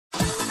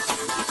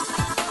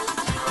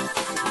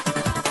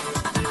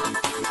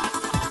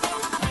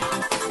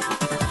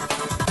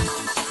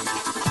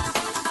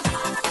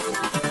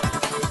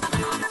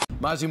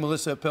Mazi,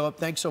 Melissa, Philip,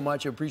 thanks so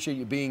much. I appreciate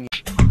you being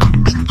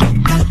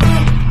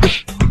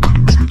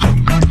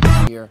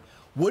here.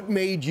 What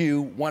made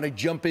you want to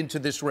jump into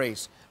this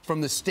race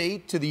from the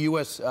state to the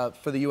U.S.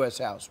 For the U.S.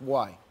 House?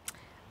 Why?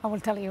 I will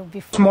tell you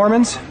before.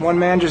 Mormons, one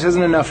man just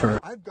isn't enough for her.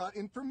 I've got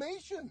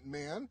information,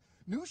 man.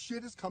 New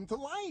shit has come to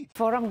light.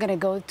 Before I'm going to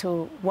go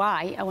to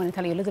why, I want to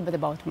tell you a little bit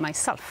about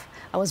myself.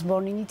 I was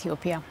born in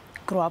Ethiopia,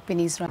 grew up in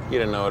Israel. You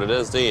don't know what it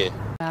is, do you?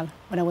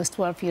 When I was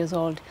 12 years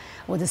old,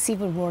 with the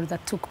civil war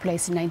that took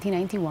place in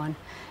 1991,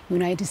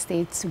 United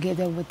States,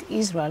 together with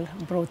Israel,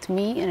 brought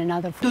me and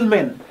another...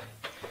 Gentlemen,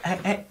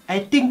 I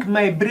think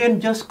my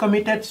brain just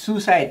committed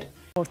suicide.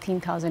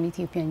 14,000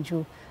 Ethiopian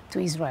Jews to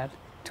Israel,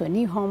 to a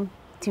new home,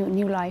 to a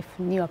new life,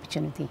 new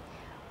opportunity.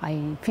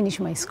 I finished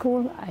my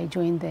school, I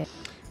joined the...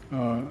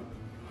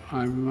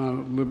 I'm not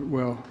a little,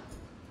 well,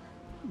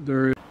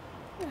 there.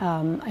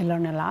 I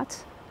learned a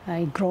lot,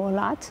 I grow a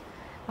lot.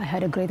 I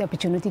had a great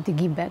opportunity to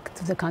give back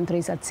to the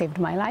countries that saved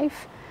my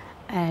life.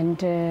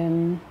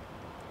 And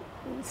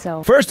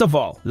so... First of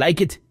all,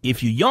 like it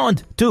if you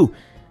yawned. 2,